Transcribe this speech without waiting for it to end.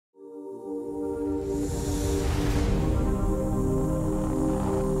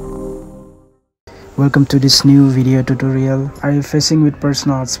Welcome to this new video tutorial. Are you facing with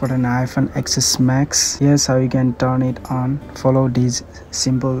personal hotspot and iPhone XS Max? Here's how you can turn it on. Follow these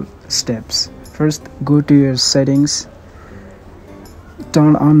simple steps. First, go to your settings,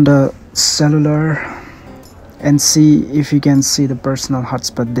 turn on the cellular and see if you can see the personal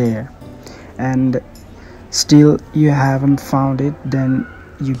hotspot there. And still you haven't found it, then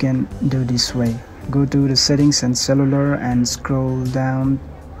you can do this way. Go to the settings and cellular and scroll down,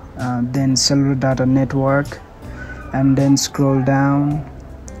 then Cellular Data Network, and then scroll down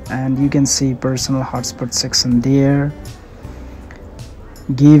and you can see Personal Hotspot section there.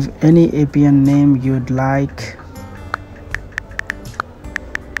 Give any APN name you'd like.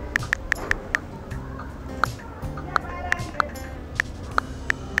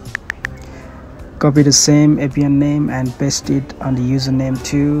 Copy the same APN name and paste it on the username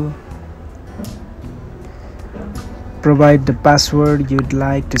too. Provide the password you'd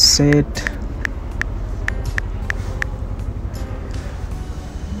like to set.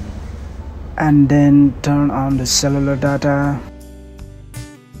 And then turn on the cellular data.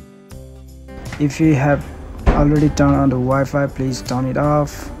 If you have already turned on the Wi-Fi, please turn it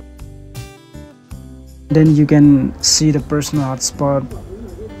off. Then you can see the personal hotspot,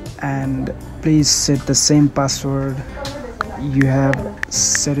 and please set the same password you have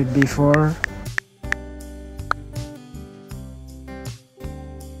set it before.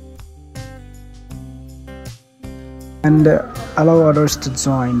 And allow others to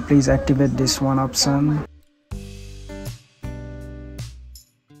join. Please activate this one option.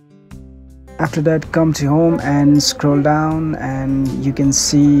 After that, come to home and scroll down and you can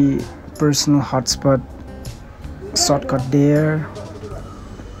see personal hotspot shortcut there.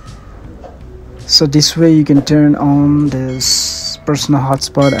 So this way you can turn on this personal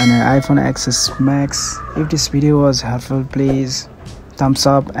hotspot on an iPhone XS Max. If this video was helpful, please thumbs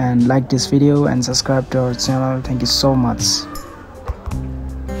up and like this video and subscribe to our channel. Thank you so much.